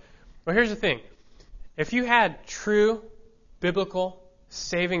no. Well, here's the thing. If you had true, biblical,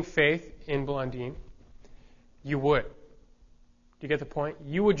 saving faith in Blondine, you would. Do you get the point?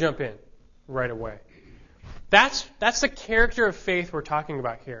 You would jump in right away. That's the character of faith we're talking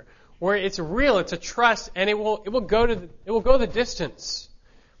about here, where it's real, it's a trust, and it will go the distance.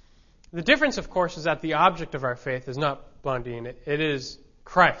 The difference, of course, is that the object of our faith is not Blondine; it is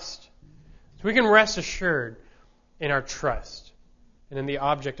Christ. So we can rest assured in our trust and in the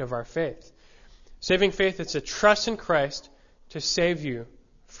object of our faith. Saving faith, it's a trust in Christ to save you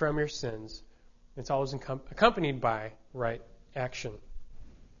from your sins. It's always accompanied by right action.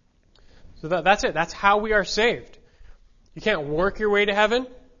 So that's it. That's how we are saved. You can't work your way to heaven.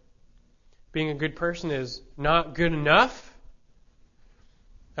 Being a good person is not good enough.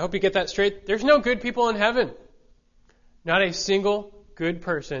 I hope you get that straight. There's no good people in heaven. Not a single good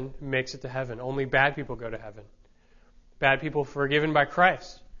person makes it to heaven. Only bad people go to heaven. Bad people forgiven by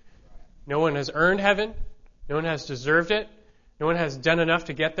Christ. No one has earned heaven. No one has deserved it. No one has done enough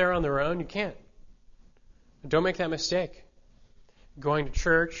to get there on their own. You can't. Don't make that mistake. Going to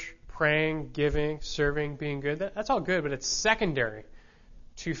church, praying, giving, serving, being good, that's all good, but it's secondary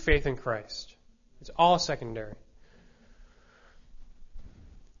to faith in Christ. It's all secondary.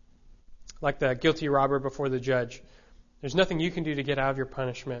 Like the guilty robber before the judge. There's nothing you can do to get out of your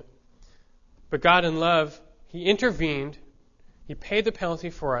punishment. But God in love, He intervened. He paid the penalty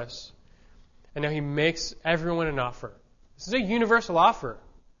for us. And now He makes everyone an offer. This is a universal offer.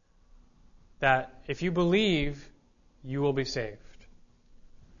 That if you believe, you will be saved.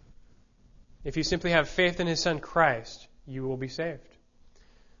 If you simply have faith in His Son Christ, you will be saved.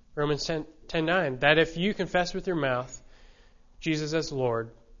 Romans 10:9, that if you confess with your mouth Jesus as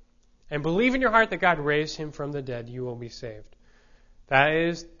Lord, and believe in your heart that God raised Him from the dead, you will be saved.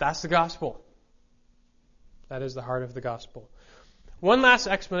 That's the gospel. That is the heart of the gospel. One last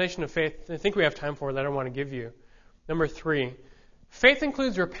explanation of faith I think we have time for that I want to give you. Number 3, faith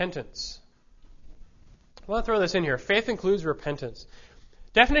includes repentance. I want to throw this in here. Faith includes repentance.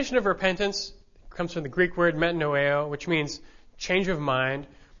 Definition of repentance comes from the Greek word metanoeo, which means change of mind.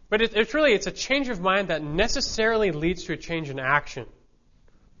 But it's a change of mind that necessarily leads to a change in action.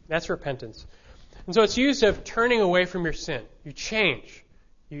 That's repentance. And so it's used of turning away from your sin. You change.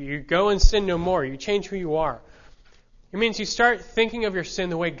 You go and sin no more. You change who you are. It means you start thinking of your sin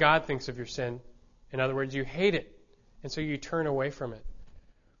the way God thinks of your sin. In other words, you hate it. And so you turn away from it.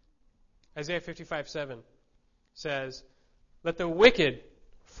 Isaiah 55:7 says, let the wicked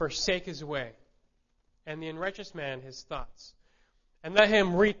forsake his way, and the unrighteous man his thoughts. And let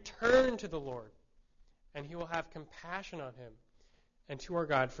him return to the Lord, and He will have compassion on him, and to our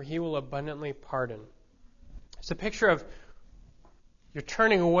God, for He will abundantly pardon. It's a picture of you're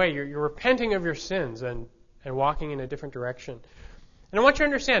turning away, you're repenting of your sins and walking in a different direction. And I want you to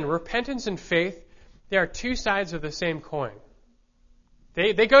understand, repentance and faith, they are two sides of the same coin.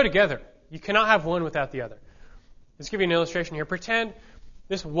 They go together. You cannot have one without the other. Let's give you an illustration here. Pretend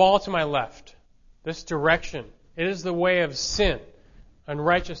this wall to my left, this direction, it is the way of sin,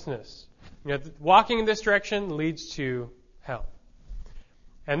 unrighteousness. Walking in this direction leads to hell.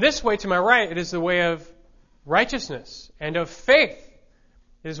 And this way to my right, it is the way of righteousness and of faith.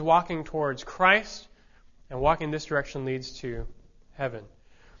 It is walking towards Christ, and walking in this direction leads to heaven.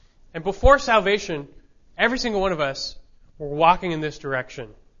 And before salvation, every single one of us were walking in this direction.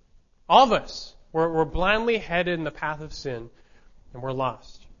 All of us. We're blindly headed in the path of sin, and we're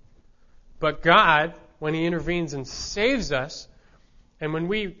lost. But God, when He intervenes and saves us, and when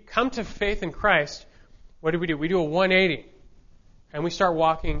we come to faith in Christ, what do? We do a 180. And we start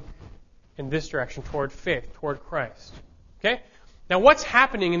walking in this direction toward faith, toward Christ. Okay? Now what's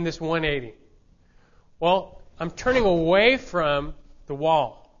happening in this 180? Well, I'm turning away from the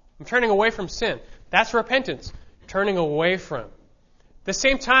wall. I'm turning away from sin. That's repentance. Turning away from. At the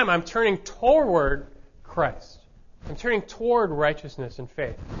same time, I'm turning toward Christ. I'm turning toward righteousness and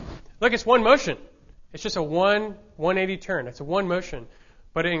faith. Look, it's one motion. It's just a 180 turn. It's a one motion.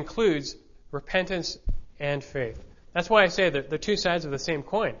 But it includes repentance and faith. That's why I say that the two sides of the same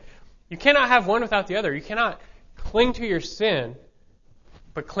coin. You cannot have one without the other. You cannot cling to your sin,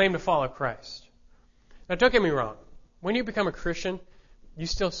 but claim to follow Christ. Now, don't get me wrong. When you become a Christian, you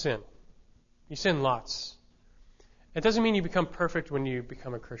still sin. You sin lots. It doesn't mean you become perfect when you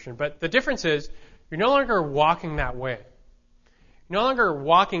become a Christian, but the difference is you're no longer walking that way. You're You're no longer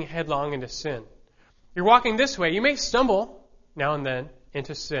walking headlong into sin. You're walking this way. You may stumble now and then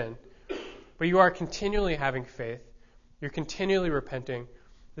into sin, but you are continually having faith. You're continually repenting.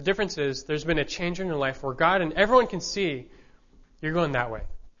 The difference is there's been a change in your life where God and everyone can see you're going that way.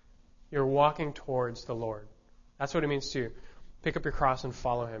 You're walking towards the Lord. That's what it means to pick up your cross and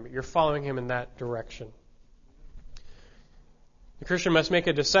follow Him. You're following Him in that direction. The Christian must make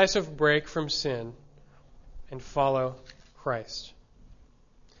a decisive break from sin and follow Christ.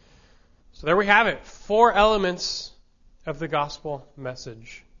 So there we have it. 4 elements of the gospel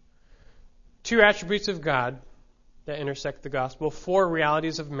message. 2 attributes of God that intersect the gospel. 4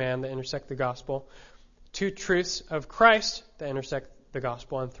 realities of man that intersect the gospel. 2 truths of Christ that intersect the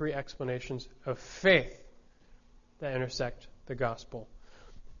gospel. And 3 explanations of faith that intersect the gospel.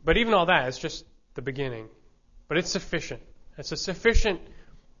 But even all that is just the beginning. But it's sufficient. It's a sufficient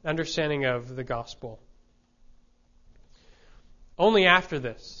understanding of the gospel. Only after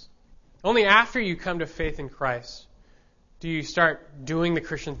this, only after you come to faith in Christ, do you start doing the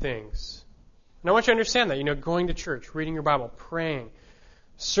Christian things. And I want you to understand that, going to church, reading your Bible, praying,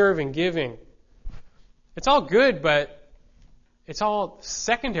 serving, giving. It's all good, but it's all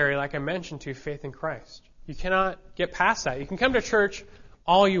secondary, like I mentioned, to faith in Christ. You cannot get past that. You can come to church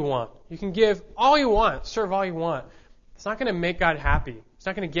all you want. You can give all you want, serve all you want. It's not going to make God happy. It's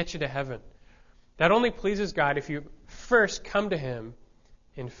not going to get you to heaven. That only pleases God if you first come to Him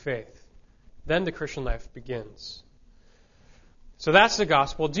in faith. Then the Christian life begins. So that's the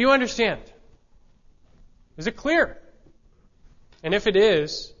gospel. Do you understand? Is it clear? And if it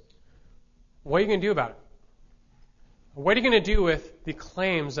is, what are you going to do about it? What are you going to do with the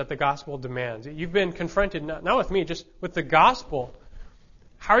claims that the gospel demands? You've been confronted, not with me, just with the gospel.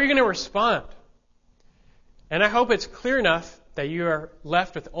 How are you going to respond? And I hope it's clear enough that you are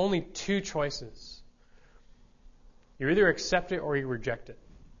left with only 2 choices. You either accept it or you reject it.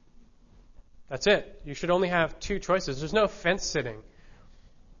 That's it. You should only have 2 choices. There's no fence sitting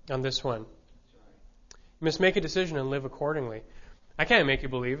on this one. You must make a decision and live accordingly. I can't make you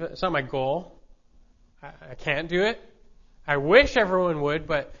believe it. It's not my goal. I can't do it. I wish everyone would,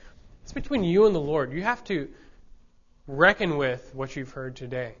 but it's between you and the Lord. You have to reckon with what you've heard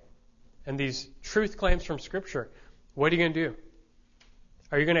today and these truth claims from Scripture. What are you going to do?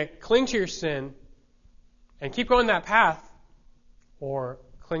 Are you going to cling to your sin and keep going that path, or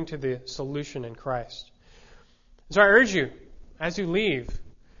cling to the solution in Christ? So I urge you, as you leave,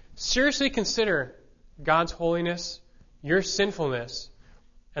 seriously consider God's holiness, your sinfulness,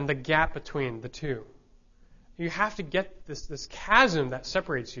 and the gap between the two. You have to get this chasm that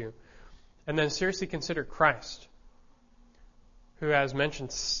separates you, and then seriously consider Christ, who, as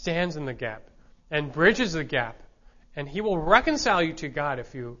mentioned, stands in the gap and bridges the gap, and He will reconcile you to God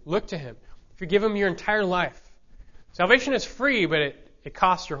if you look to Him, if you give Him your entire life. Salvation is free, but it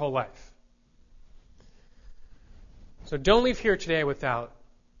costs your whole life. So don't leave here today without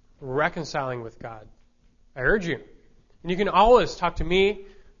reconciling with God. I urge you. And you can always talk to me,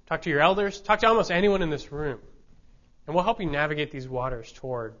 talk to your elders, talk to almost anyone in this room. And we'll help you navigate these waters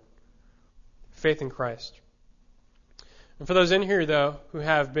toward faith in Christ. And for those in here, though, who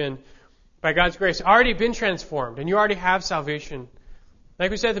have been, by God's grace, already been transformed, and you already have salvation,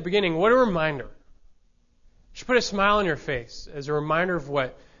 like we said at the beginning, what a reminder. You should put a smile on your face as a reminder of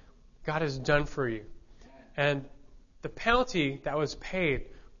what God has done for you. And the penalty that was paid,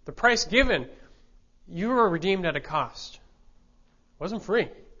 the price given, you were redeemed at a cost. It wasn't free.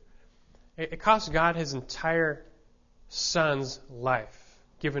 It cost God His entire Son's life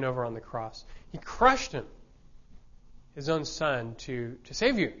given over on the cross. He crushed Him, His own Son, to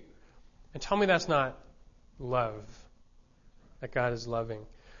save you. And tell me that's not love, that God is loving.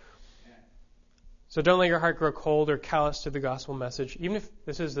 So don't let your heart grow cold or callous to the gospel message, even if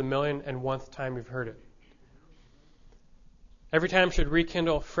this is the 1,000,001th time you've heard it. Every time should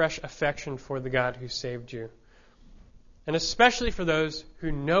rekindle fresh affection for the God who saved you. And especially for those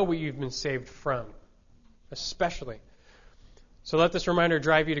who know what you've been saved from. Especially. So let this reminder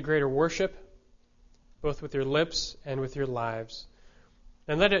drive you to greater worship, both with your lips and with your lives.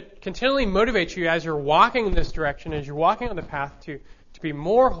 And let it continually motivate you as you're walking in this direction, as you're walking on the path to be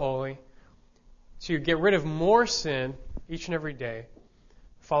more holy, to get rid of more sin each and every day,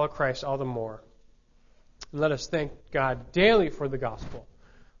 follow Christ all the more. And let us thank God daily for the gospel.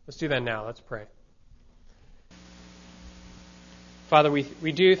 Let's do that now. Let's pray. Father,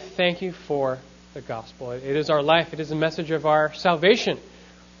 we do thank you for the gospel. It is our life. It is a message of our salvation.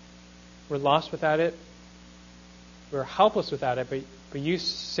 We're lost without it. We're helpless without it, but you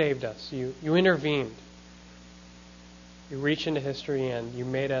saved us. You intervened. You reached into history and you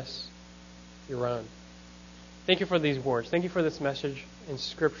made us your own. Thank you for these words. Thank you for this message in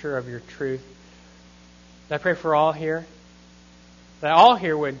Scripture of your truth. And I pray for all here, that all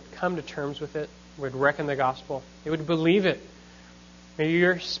here would come to terms with it, would reckon the gospel. They would believe it. May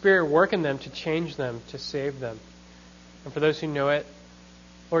your Spirit work in them to change them, to save them. And for those who know it,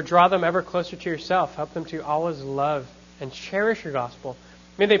 Lord, draw them ever closer to yourself. Help them to always love and cherish your gospel.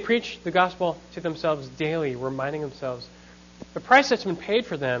 May they preach the gospel to themselves daily, reminding themselves the price that's been paid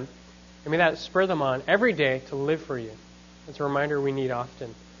for them, and may that spur them on every day to live for you. It's a reminder we need often.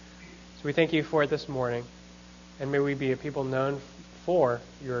 So we thank you for it this morning, and may we be a people known for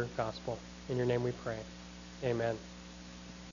your gospel. In your name we pray. Amen.